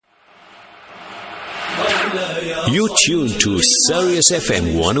You tune to Sirius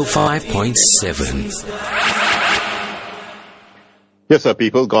FM 105.7. Yes, sir,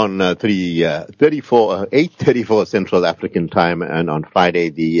 people. Gone 8:34 Central African Time, and on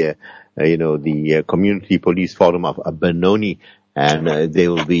Friday, the Community Police Forum of Benoni, and they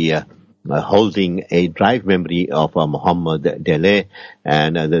will be holding a drive memory of Mohammed Delair,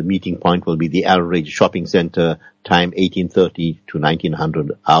 and the meeting point will be the Al-Raj Shopping Centre, time 18:30 to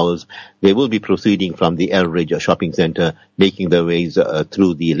 1900 hours. They will be proceeding from the Al-Raj Shopping Centre, making their ways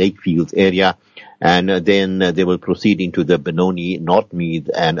through the Lakefields area, and then they will proceed into the Benoni,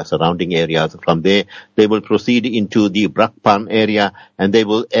 Northmead and surrounding areas. From there, they will proceed into the Brakpan area, and they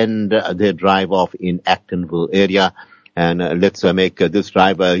will end their drive off in Actonville area. And let's make this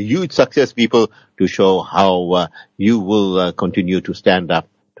drive a huge success, people, to show how you will continue to stand up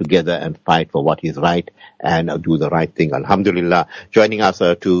together and fight for what is right and do the right thing. Alhamdulillah. Joining us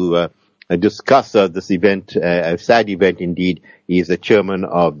to discuss this event, a sad event indeed, is the chairman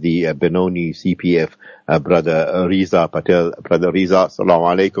of the Benoni CPF, Brother Reza Patel. Brother Reza, assalamu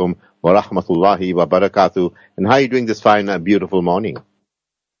alaikum wa rahmatullahi wa barakatuh. And how are you doing this fine, beautiful morning?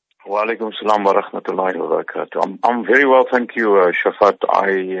 Wa alaikum salam wa rahmatullahi wa barakatuh. I'm very well, thank you, Shafat.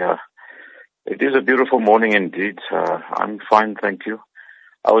 It is a beautiful morning indeed. I'm fine, thank you.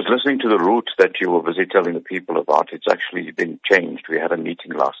 I was listening to the route that you were busy telling the people about. It's actually been changed. We had a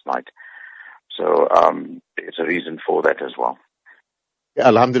meeting last night. So there's a reason for that as well. Yeah,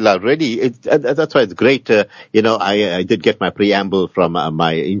 Alhamdulillah, really. That's why it's great. I did get my preamble from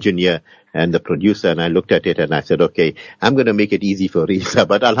my engineer and the producer, and I looked at it and I said, okay, I'm going to make it easy for Reza.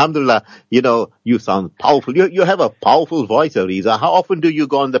 But Alhamdulillah, you sound powerful. You have a powerful voice, Reza. How often do you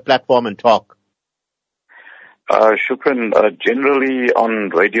go on the platform and talk? Shukran. Generally on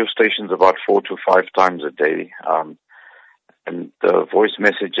radio stations about 4 to 5 times a day. And voice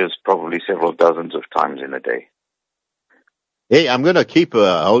messages probably several dozens of times in a day. Hey, I'm going to keep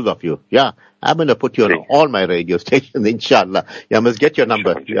hold of you. Yeah, I'm going to put you on all my radio stations, inshallah. Yeah, I must get your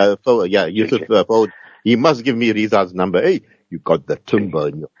number. Yusuf, he must give me Reza's number. Hey, you got the timber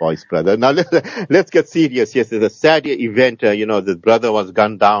in your voice, brother. Now, let's get serious. Yes, it's a sad event. This brother was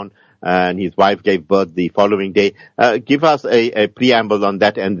gunned down and his wife gave birth the following day. Give us a preamble on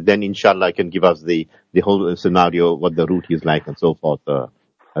that, and then inshallah I can give us the whole scenario, what the route is like and so forth,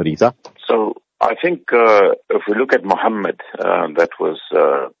 Reza. So, I think if we look at Muhammad, that was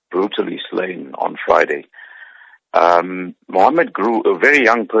brutally slain on Friday. Muhammad grew a very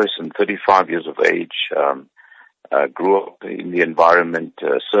young person, 35 years of age, grew up in the environment,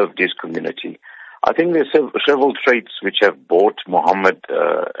 served his community. I think there's several traits which have brought Muhammad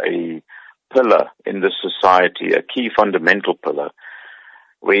a pillar in the society, a key fundamental pillar,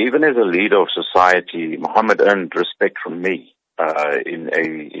 where even as a leader of society, Muhammad earned respect from me in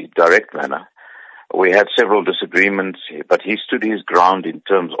a direct manner. We had several disagreements, but he stood his ground in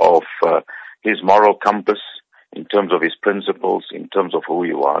terms of his moral compass, in terms of his principles, in terms of who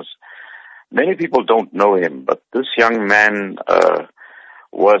he was. Many people don't know him, but this young man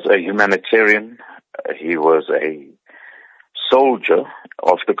was a humanitarian. He was a soldier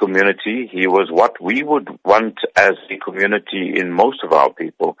of the community. He was what we would want as a community in most of our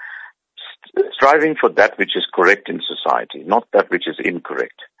people, striving for that which is correct in society, not that which is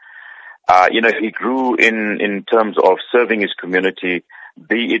incorrect. He grew in terms of serving his community,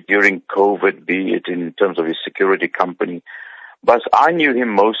 be it during COVID, be it in terms of his security company. But I knew him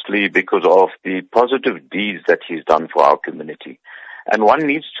mostly because of the positive deeds that he's done for our community. And one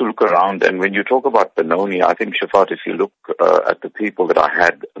needs to look around, and when you talk about Benoni, I think, Shafat, if you look at the people that I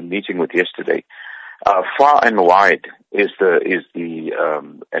had a meeting with yesterday, far and wide is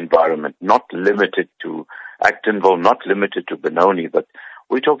the environment, not limited to Actonville, not limited to Benoni, but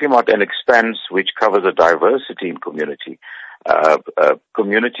we're talking about an expanse which covers a diversity in community.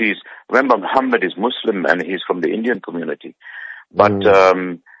 Communities, remember Muhammad is Muslim and he's from the Indian community. But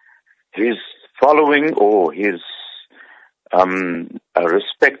his following or his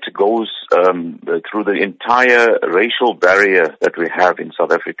respect goes through the entire racial barrier that we have in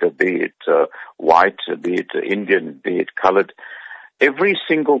South Africa, be it white, be it Indian, be it colored. Every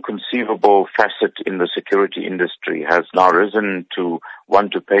single conceivable facet in the security industry has now risen to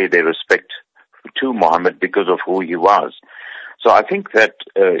want to pay their respect to Muhammad because of who he was. So I think that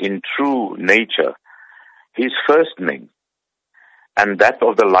in true nature, his first name and that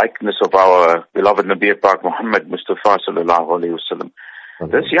of the likeness of our beloved Nabi Pak Muhammad Mustafa sallallahu alayhi wasallam,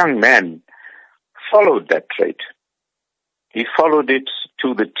 this young man followed that trait. He followed it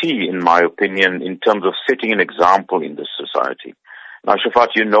to the T, in my opinion, in terms of setting an example in this society. Now,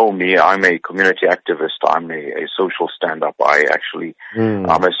 Shafat, you know me. I'm a community activist. I'm a social stand-up.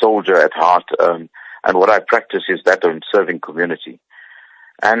 I'm a soldier at heart. And what I practice is that in serving community.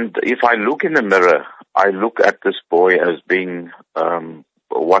 And if I look in the mirror, I look at this boy as being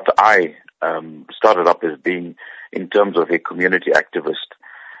what I started up as being in terms of a community activist,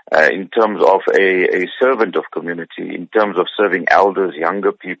 in terms of a servant of community, in terms of serving elders,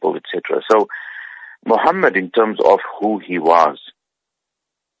 younger people, etc. So Muhammad, in terms of who he was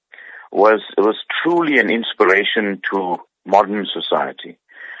truly an inspiration to modern society.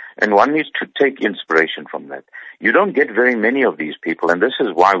 And one needs to take inspiration from that. You don't get very many of these people, and this is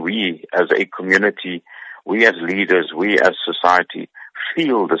why we as a community, we as leaders, we as society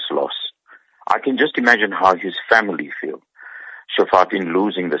feel this loss. I can just imagine how his family feel, Shafat, in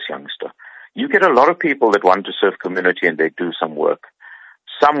losing this youngster. You get a lot of people that want to serve community and they do some work.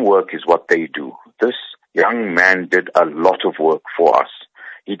 Some work is what they do. This young man did a lot of work for us.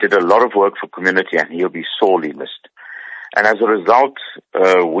 He did a lot of work for community, and he'll be sorely missed. And as a result,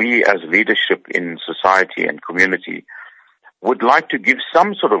 we as leadership in society and community would like to give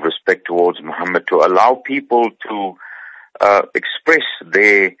some sort of respect towards Muhammad, to allow people to express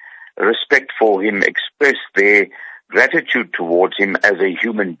their respect for him, express their gratitude towards him as a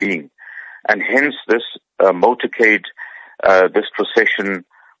human being. And hence this motorcade, this procession,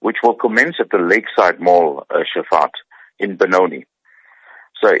 which will commence at the Lakeside Mall, Shafat, in Benoni.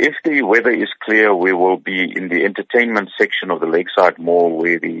 So if the weather is clear, we will be in the entertainment section of the Lakeside Mall,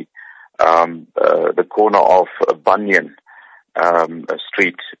 where the corner of Bunyan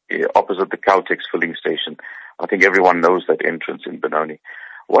Street, opposite the Caltex filling station. I think everyone knows that entrance in Benoni.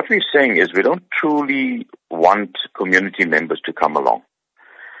 What we're saying is we don't truly want community members to come along,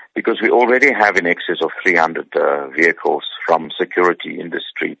 because we already have in excess of 300 vehicles from security,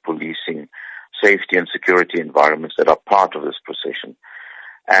 industry, policing, safety and security environments that are part of this procession.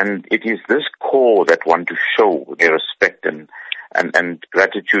 And it is this core that want to show their respect and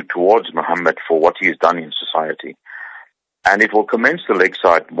gratitude towards Muhammad for what he has done in society. And it will commence the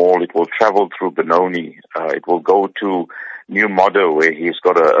Lakeside Mall. It will travel through Benoni. It will go to New Modder, where he's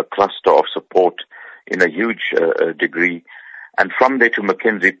got a cluster of support in a huge degree. And from there to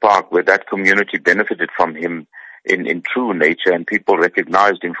Mackenzie Park, where that community benefited from him in true nature, and people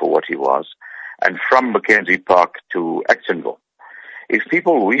recognized him for what he was. And from Mackenzie Park to Actonville. If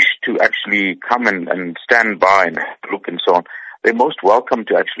people wish to actually come and stand by and look and so on, they're most welcome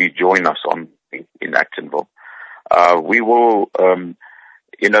to actually join us in Actonville. We will,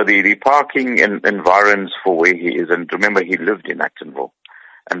 the parking environs for where he is, and remember he lived in Actonville,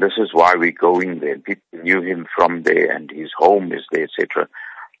 and this is why we're going there. People knew him from there, and his home is there, etc.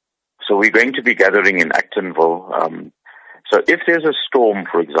 So we're going to be gathering in Actonville. So if there's a storm,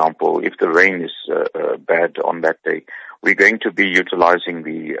 for example, if the rain is bad on that day, we're going to be utilizing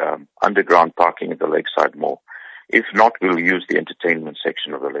the underground parking at the Lakeside Mall. If not, we'll use the entertainment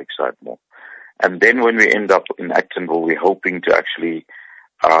section of the Lakeside Mall. And then when we end up in Actonville, we're hoping to actually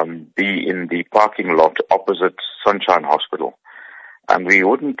be in the parking lot opposite Sunshine Hospital. And we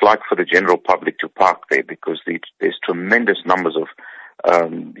wouldn't like for the general public to park there, because there's tremendous numbers of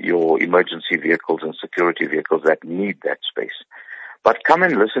your emergency vehicles and security vehicles that need that space. But come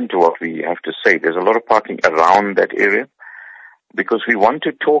and listen to what we have to say. There's a lot of parking around that area, because we want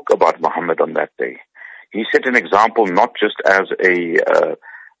to talk about Muhammad on that day. He set an example not just as a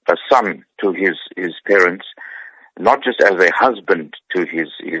son to his parents, not just as a husband to his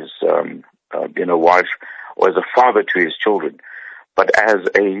wife, or as a father to his children, but as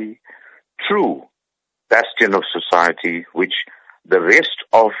a true bastion of society, which the rest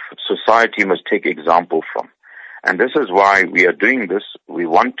of society must take example from. And this is why we are doing this. We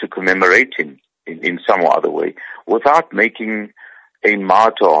want to commemorate him in some other way, without making a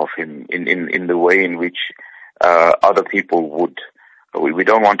martyr of him in the way in which other people would. We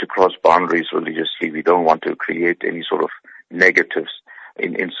don't want to cross boundaries religiously. We don't want to create any sort of negatives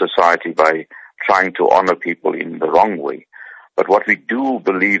in society by trying to honor people in the wrong way. But what we do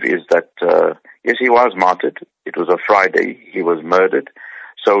believe is that, yes, he was martyred. It was a Friday. He was murdered.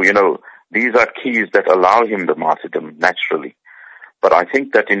 So, these are keys that allow him the martyrdom naturally. But I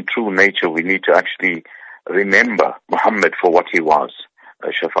think that in true nature, we need to actually remember Muhammad for what he was,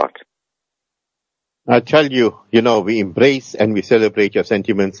 Shafat. I tell you, we embrace and we celebrate your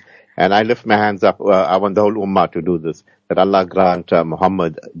sentiments, and I lift my hands up. I want the whole Ummah to do this, that Allah grant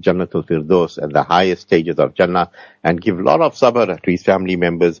Muhammad Jannatul Firdaus at the highest stages of Jannah, and give a lot of sabr to his family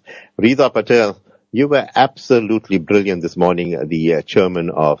members. Reza Patel, you were absolutely brilliant this morning, the chairman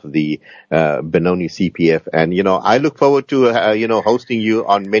of the Benoni CPF, and I look forward to hosting you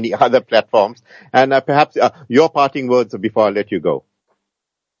on many other platforms. And perhaps your parting words before I let you go.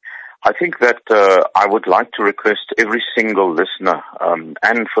 I think that I would like to request every single listener,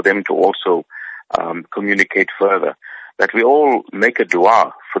 and for them to also communicate further, that we all make a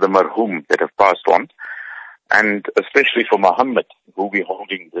dua for the marhum that have passed on, and especially for Muhammad, who will be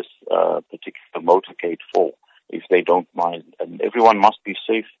holding this particular motorcade for, if they don't mind. And everyone must be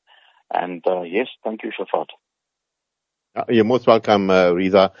safe. And yes, thank you, Shafat. You're most welcome,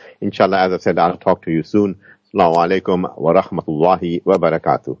 Reza. Inshallah, as I said, I'll talk to you soon. Assalamu alaikum wa rahmatullahi wa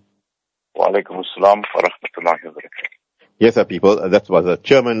barakatuh. Wa alaikum assalam wa rahmatullahi wa barakatuh. Yes, sir, people. That was the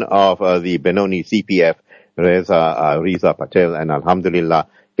chairman of the Benoni CPF, Reza Patel, and alhamdulillah,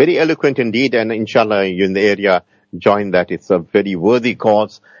 very eloquent indeed. And inshallah, you in the area, join that. It's a very worthy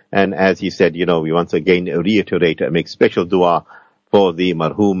cause. And as he said, we once again reiterate, make special dua for the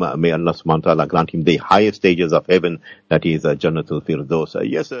marhum. May Allah subhanahu wa ta'ala grant him the highest stages of heaven, that is Jannatul Firdaus.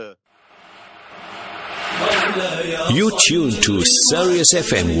 Yes, sir. You tune to Sirius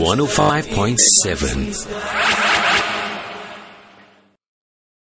FM 105.7.